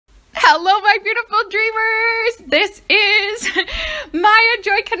Hello, my beautiful dreamers. This is Maya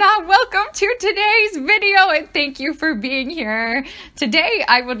Joy Kana. Welcome to today's video and thank you for being here. Today,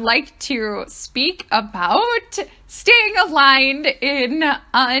 I would like to speak about staying aligned in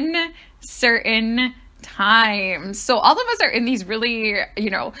uncertain times. So all of us are in these really,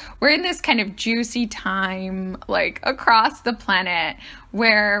 we're in this kind of juicy time, like across the planet,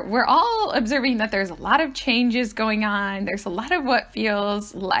 where we're all observing that there's a lot of changes going on. There's a lot of what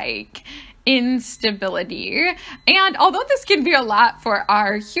feels like instability. And although this can be a lot for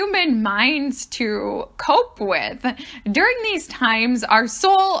our human minds to cope with, during these times, our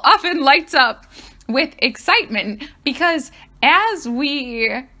soul often lights up with excitement because as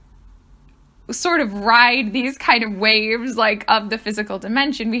we sort of ride these kind of waves like of the physical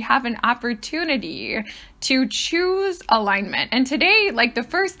dimension, we have an opportunity to choose alignment. And today, like the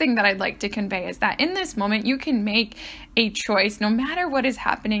first thing that I'd like to convey is that in this moment, you can make a choice no matter what is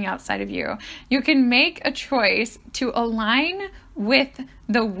happening outside of you. You can make a choice to align with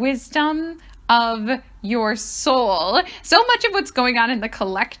the wisdom of your soul. So much of what's going on in the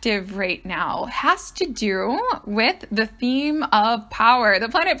collective right now has to do with the theme of power. The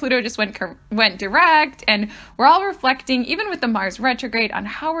planet Pluto just went direct, and we're all reflecting, even with the Mars retrograde, on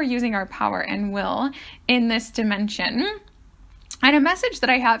how we're using our power and will in this dimension. And a message that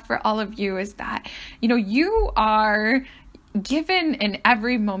I have for all of you is that, you are given in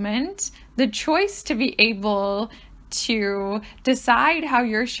every moment the choice to be able to decide how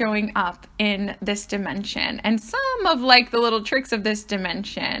you're showing up in this dimension. And some of like the little tricks of this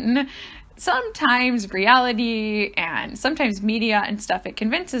dimension, sometimes reality and sometimes media and stuff, it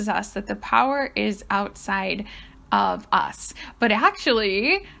convinces us that the power is outside of us. But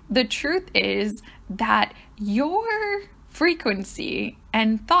actually, the truth is that your frequency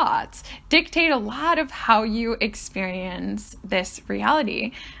and thoughts dictate a lot of how you experience this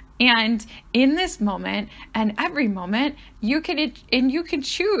reality. And in this moment and every moment, you can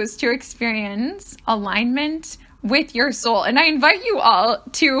choose to experience alignment with your soul. And I invite you all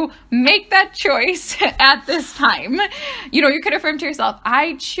to make that choice at this time. You could affirm to yourself,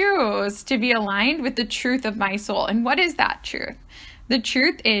 I choose to be aligned with the truth of my soul. And what is that truth? The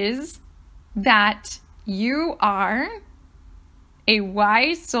truth is that you are a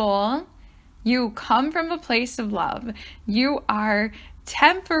wise soul. You come from a place of love. You are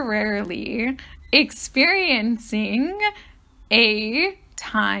temporarily experiencing a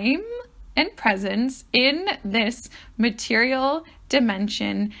time and presence in this material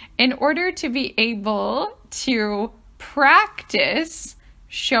dimension in order to be able to practice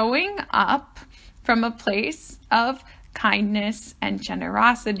showing up from a place of kindness and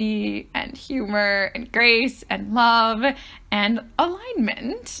generosity and humor and grace and love and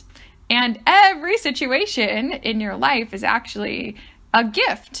alignment. And every situation in your life is actually a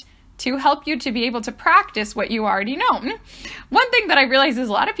gift to help you to be able to practice what you already know. One thing that I realize is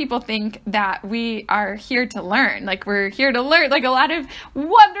a lot of people think that we are here to learn. Like we're here to learn. Like a lot of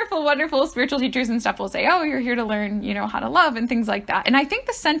wonderful, wonderful spiritual teachers and stuff will say, oh, you're here to learn, how to love and things like that. And I think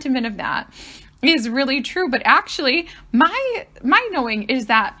the sentiment of that is really true. But actually, my knowing is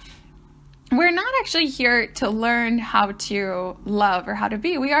that we're not actually here to learn how to love or how to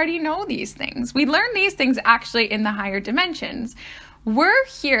be. We already know these things. We learn these things actually in the higher dimensions. We're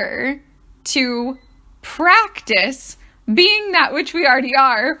here to practice being that which we already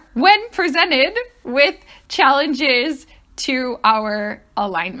are when presented with challenges to our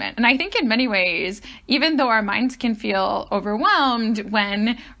alignment. And I think in many ways, even though our minds can feel overwhelmed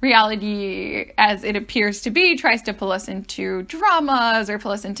when reality as it appears to be tries to pull us into dramas or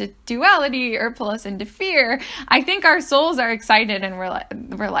pull us into duality or pull us into fear, I think our souls are excited and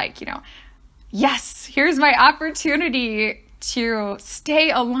we're like, yes, here's my opportunity to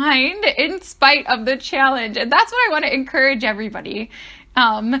stay aligned in spite of the challenge. And that's what I want to encourage everybody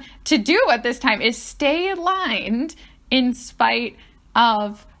to do at this time, is stay aligned in spite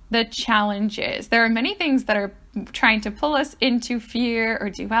of the challenges. There are many things that are trying to pull us into fear or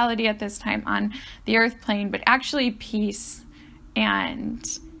duality at this time on the earth plane, but actually peace and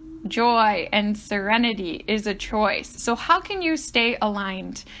joy and serenity is a choice. So how can you stay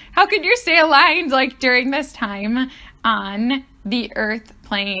aligned? How can you stay aligned like during this time on the earth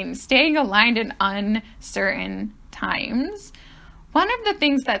plane, staying aligned in uncertain times? One of the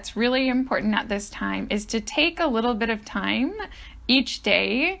things that's really important at this time is to take a little bit of time each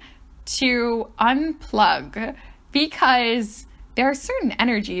day to unplug, because there are certain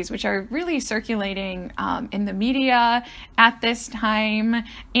energies which are really circulating in the media at this time.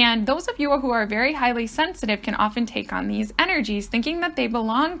 And those of you who are very highly sensitive can often take on these energies thinking that they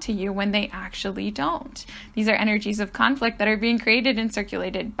belong to you when they actually don't. These are energies of conflict that are being created and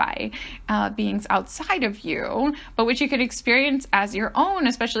circulated by beings outside of you, but which you can experience as your own,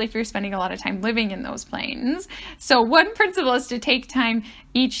 especially if you're spending a lot of time living in those planes. So one principle is to take time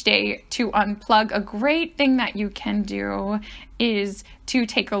each day to unplug. A great thing that you can do is to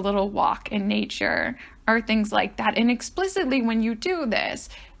take a little walk in nature or things like that. And explicitly, when you do this,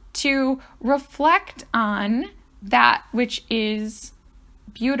 to reflect on that which is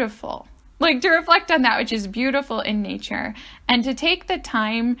beautiful. Like to reflect on that which is beautiful in nature, and to take the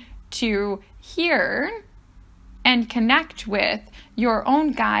time to hear and connect with your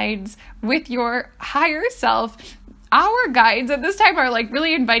own guides, with your higher self. Our guides at this time are like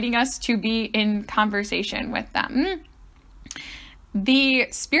really inviting us to be in conversation with them. The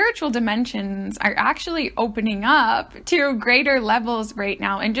spiritual dimensions are actually opening up to greater levels right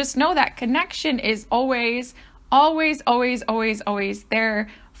now. And just know that connection is always, always, always, always, always there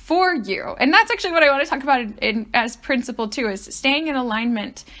for you. And that's actually what I want to talk about as principle too, is staying in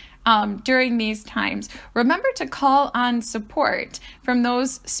alignment during these times. Remember to call on support from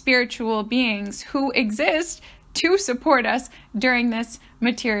those spiritual beings who exist to support us during this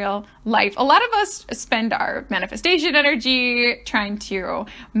material life. A lot of us spend our manifestation energy trying to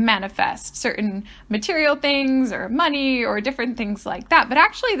manifest certain material things or money or different things like that. But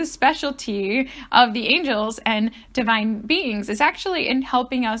actually the specialty of the angels and divine beings is actually in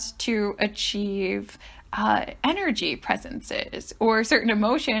helping us to achieve energy presences or certain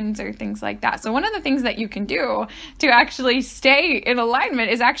emotions or things like that. So one of the things that you can do to actually stay in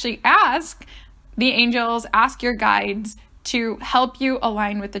alignment is actually ask the angels, ask your guides to help you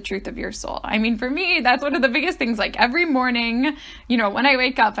align with the truth of your soul. I mean, for me, that's one of the biggest things. Like every morning, when I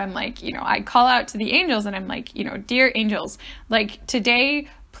wake up, I'm like, I call out to the angels and I'm like, dear angels, like today,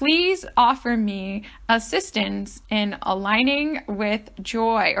 please offer me assistance in aligning with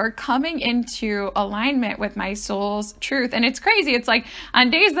joy or coming into alignment with my soul's truth. And it's crazy. It's like on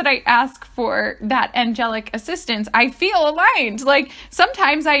days that I ask for that angelic assistance, I feel aligned. Like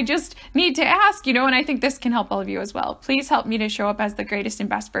sometimes I just need to ask, and I think this can help all of you as well. Please help me to show up as the greatest and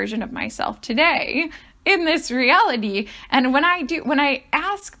best version of myself today in this reality. And when I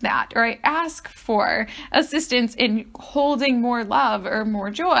ask that, or I ask for assistance in holding more love or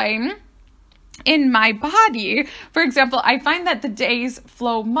more joy in my body, for example, I find that the days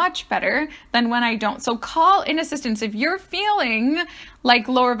flow much better than when I don't. So call in assistance. If you're feeling like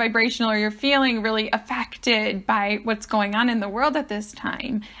lower vibrational or you're feeling really affected by what's going on in the world at this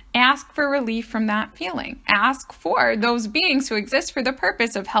time, ask for relief from that feeling. Ask for those beings who exist for the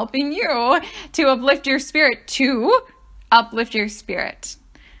purpose of helping you to uplift your spirit,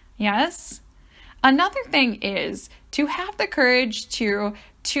 Yes? Another thing is to have the courage to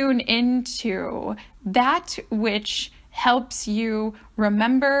tune into that which helps you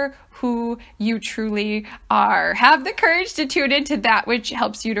remember who you truly are. Have the courage to tune into that which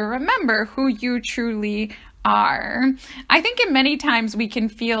helps you to remember who you truly are. I think in many times we can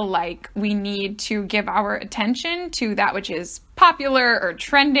feel like we need to give our attention to that which is popular or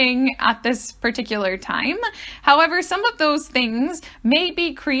trending at this particular time. However, some of those things may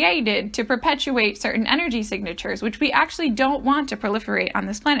be created to perpetuate certain energy signatures, which we actually don't want to proliferate on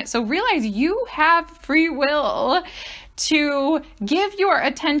this planet. So realize you have free will to give your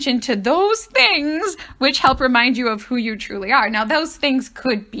attention to those things which help remind you of who you truly are. Now, those things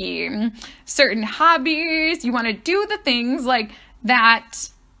could be certain hobbies. You want to do the things like that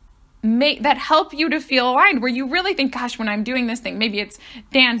help you to feel aligned, where you really think, gosh, when I'm doing this thing, maybe it's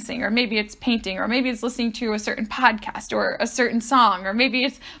dancing, or maybe it's painting, or maybe it's listening to a certain podcast or a certain song, or maybe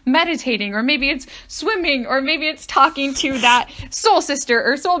it's meditating, or maybe it's swimming, or maybe it's talking to that soul sister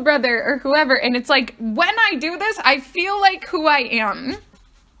or soul brother or whoever. And it's like, when I do this, I feel like who I am.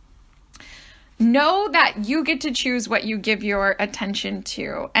 Know that you get to choose what you give your attention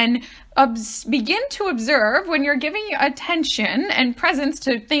to, and begin to observe when you're giving attention and presence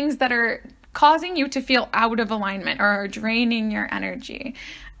to things that are causing you to feel out of alignment or are draining your energy.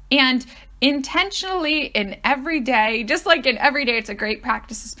 And intentionally in every day, just like in every day, it's a great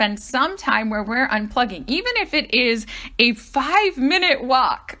practice to spend some time where we're unplugging, even if it is a 5-minute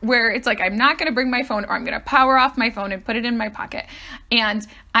walk where it's like, I'm not going to bring my phone, or I'm going to power off my phone and put it in my pocket. And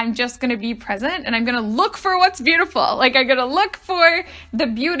I'm just going to be present, and I'm going to look for what's beautiful. Like, I'm going to look for the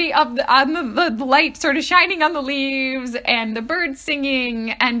beauty of the light sort of shining on the leaves, and the birds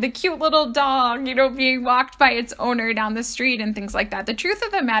singing, and the cute little dog, you know, being walked by its owner down the street and things like that. The truth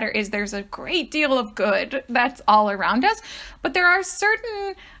of the matter is there's a great deal of good that's all around us, but there are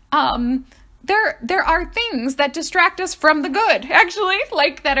certain there are things that distract us from the good, actually,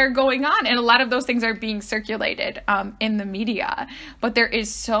 like, that are going on. And a lot of those things are being circulated in the media. But there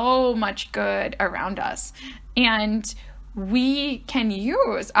is so much good around us. And we can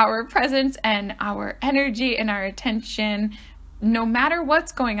use our presence and our energy and our attention, no matter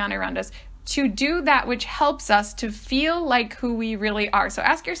what's going on around us, to do that which helps us to feel like who we really are. So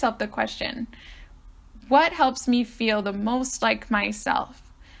ask yourself the question, what helps me feel the most like myself?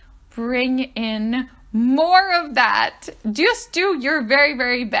 Bring in more of that. Just do your very,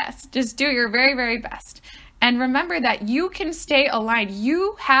 very best. Just do your very, very best. And remember that you can stay aligned.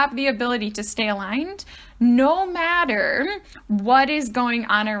 You have the ability to stay aligned no matter what is going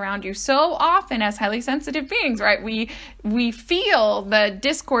on around you. So often as highly sensitive beings, right, we feel the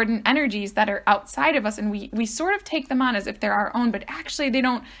discordant energies that are outside of us, and we sort of take them on as if they're our own, but actually they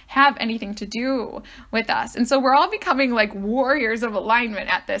don't have anything to do with us. And so we're all becoming like warriors of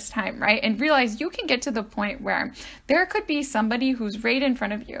alignment at this time, right? And realize you can get to the point where there could be somebody who's right in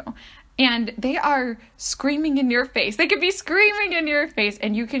front of you, and they are screaming in your face. They could be screaming in your face,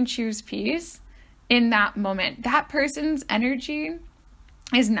 and you can choose peace in that moment. That person's energy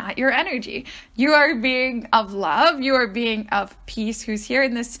is not your energy. You are being of love. You are being of peace, who's here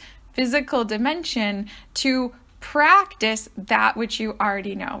in this physical dimension to practice that which you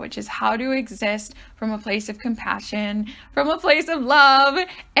already know, which is how to exist from a place of compassion, from a place of love,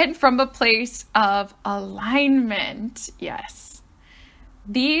 and from a place of alignment. Yes.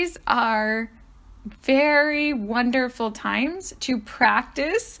 These are very wonderful times to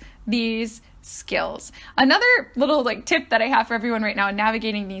practice these skills. Another little tip that I have for everyone right now in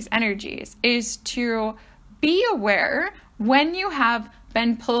navigating these energies is to be aware when you have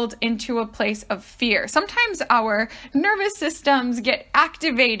been pulled into a place of fear. Sometimes our nervous systems get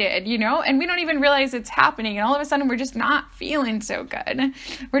activated, and we don't even realize it's happening. And all of a sudden we're just not feeling so good.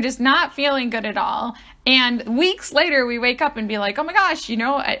 We're just not feeling good at all. And weeks later we wake up and be like, oh my gosh,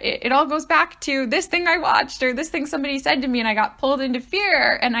 it all goes back to this thing I watched or this thing somebody said to me, and I got pulled into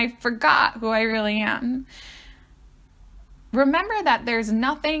fear and I forgot who I really am. Remember that there's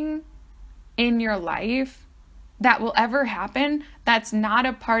nothing in your life that will ever happen that's not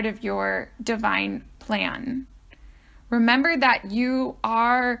a part of your divine plan. Remember that you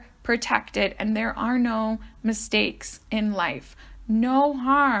are protected and there are no mistakes in life. No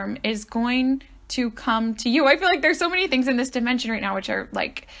harm is going to come to you. I feel like there's so many things in this dimension right now which are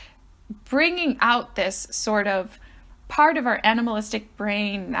bringing out this sort of part of our animalistic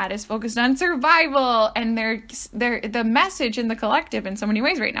brain that is focused on survival, and the message in the collective in so many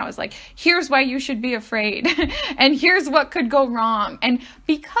ways right now is here's why you should be afraid and here's what could go wrong. And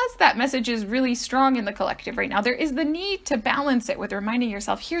because that message is really strong in the collective right now, there is the need to balance it with reminding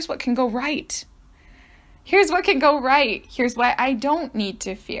yourself, here's what can go right. Here's what can go right. Here's why I don't need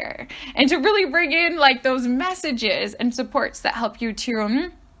to fear. And to really bring in those messages and supports that help you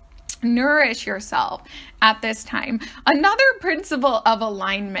to nourish yourself at this time. Another principle of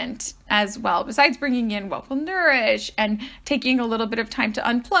alignment as well, besides bringing in what will nourish and taking a little bit of time to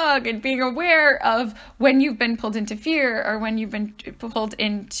unplug and being aware of when you've been pulled into fear or when you've been pulled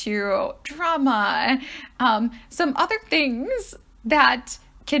into drama. Some other things that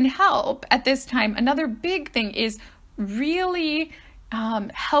can help at this time. Another big thing is really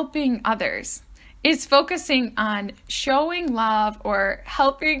helping others. Is focusing on showing love or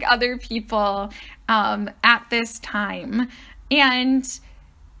helping other people at this time. And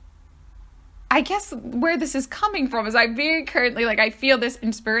I guess where this is coming from is I'm being currently, I feel this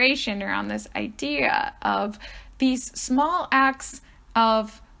inspiration around this idea of these small acts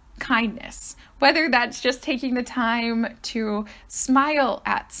of kindness, whether that's just taking the time to smile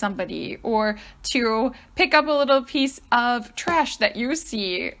at somebody or to pick up a little piece of trash that you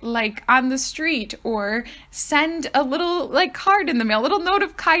see on the street, or send a little card in the mail, a little note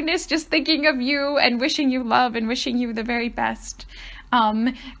of kindness, just thinking of you and wishing you love and wishing you the very best.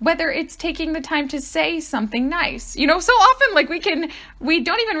 Whether it's taking the time to say something nice, so often we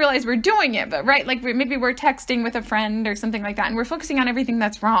don't even realize we're doing it, but right, maybe we're texting with a friend or something like that, and we're focusing on everything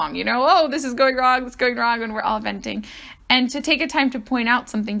that's wrong, oh, this is going wrong, and we're all venting. And to take a time to point out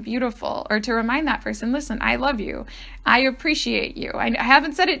something beautiful, or to remind that person, listen, I love you. I appreciate you. I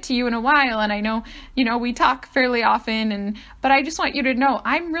haven't said it to you in a while, and I know, we talk fairly often, but I just want you to know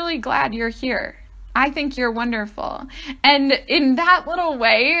I'm really glad you're here. I think you're wonderful. And in that little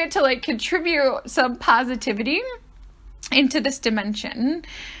way, to like contribute some positivity into this dimension.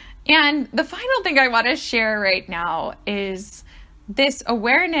 And the final thing I want to share right now is this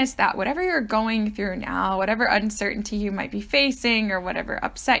awareness that whatever you're going through now, whatever uncertainty you might be facing or whatever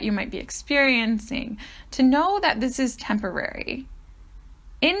upset you might be experiencing, to know that this is temporary.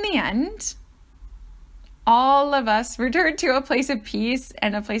 In the end, all of us return to a place of peace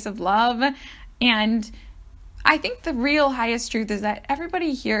and a place of love. And I think the real highest truth is that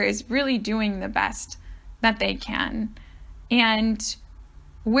everybody here is really doing the best that they can. And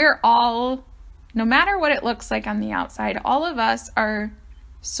we're all, no matter what it looks like on the outside, all of us are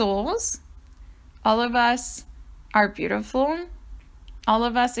souls. All of us are beautiful. All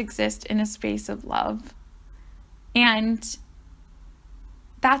of us exist in a space of love. And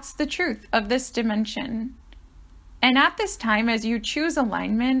that's the truth of this dimension. And at this time, as you choose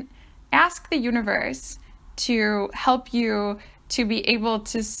alignment, ask the universe to help you to be able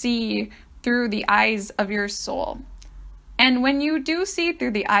to see through the eyes of your soul. And when you do see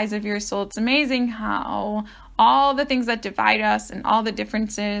through the eyes of your soul, it's amazing how all the things that divide us and all the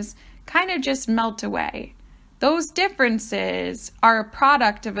differences kind of just melt away. Those differences are a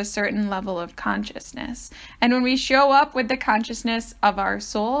product of a certain level of consciousness. And when we show up with the consciousness of our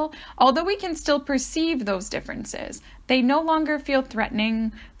soul, although we can still perceive those differences, they no longer feel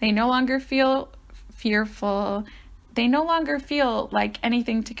threatening, they no longer feel fearful, they no longer feel like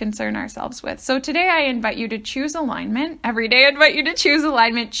anything to concern ourselves with. So today I invite you to choose alignment. Every day I invite you to choose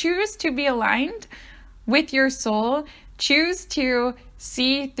alignment. Choose to be aligned with your soul. Choose to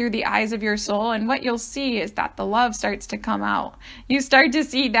see through the eyes of your soul, and what you'll see is that the love starts to come out. You start to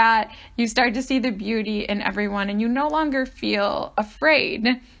see that. You start to see the beauty in everyone, and you no longer feel afraid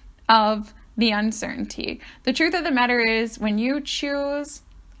of the uncertainty. The truth of the matter is, when you choose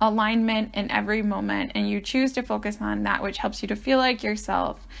alignment in every moment and you choose to focus on that which helps you to feel like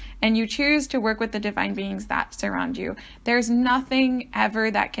yourself, and you choose to work with the divine beings that surround you, there's nothing ever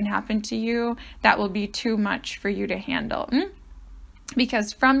that can happen to you that will be too much for you to handle.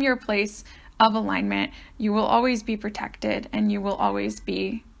 Because from your place of alignment, you will always be protected and you will always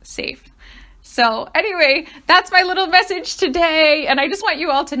be safe. So anyway, that's my little message today. And I just want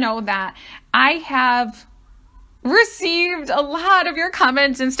you all to know that I have received a lot of your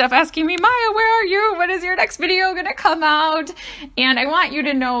comments and stuff asking me, Maya, where are you? When is your next video going to come out? And I want you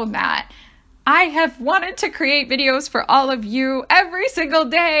to know that I have wanted to create videos for all of you every single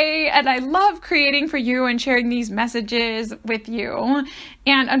day, and I love creating for you and sharing these messages with you.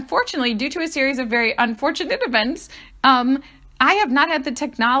 And unfortunately, due to a series of very unfortunate events, I have not had the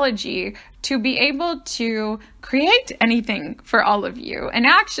technology to be able to create anything for all of you. And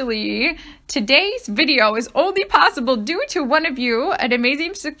actually, today's video is only possible due to one of you, an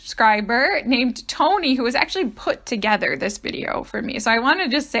amazing subscriber named Tony, who has actually put together this video for me. So I want to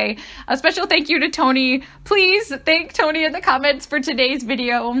just say a special thank you to Tony. Please thank Tony in the comments for today's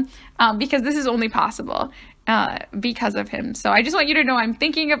video, because this is only possible because of him. So I just want you to know I'm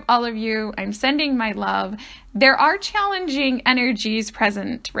thinking of all of you. I'm sending my love. There are challenging energies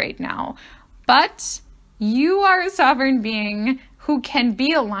present right now, but you are a sovereign being who can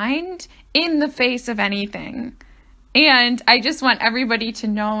be aligned in the face of anything. And I just want everybody to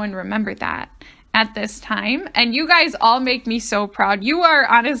know and remember that at this time. And you guys all make me so proud. You are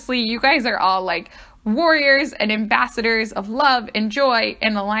honestly, you guys are all like warriors and ambassadors of love and joy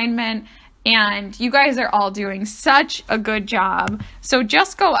and alignment. And you guys are all doing such a good job. So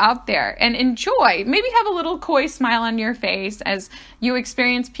just go out there and enjoy. Maybe have a little coy smile on your face as you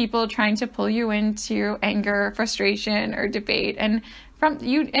experience people trying to pull you into anger, frustration, or debate. And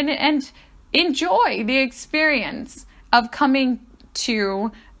and enjoy the experience of coming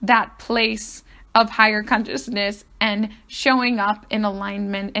to that place of higher consciousness and showing up in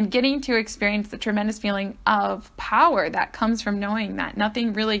alignment and getting to experience the tremendous feeling of power that comes from knowing that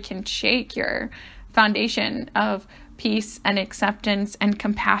nothing really can shake your foundation of peace and acceptance and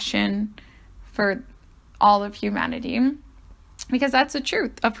compassion for all of humanity. Because that's the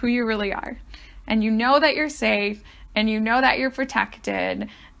truth of who you really are. And you know that you're safe, and you know that you're protected,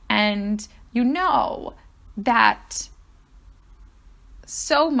 and you know that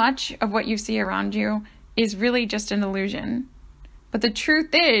so much of what you see around you is really just an illusion. But the truth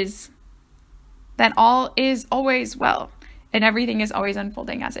is that all is always well, and everything is always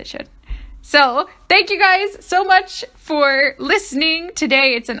unfolding as it should. So thank you guys so much for listening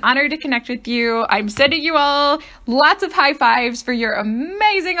today. It's an honor to connect with you. I'm sending you all lots of high fives for your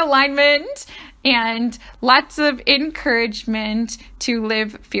amazing alignment and lots of encouragement to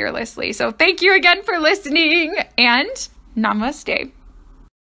live fearlessly. So thank you again for listening, and namaste.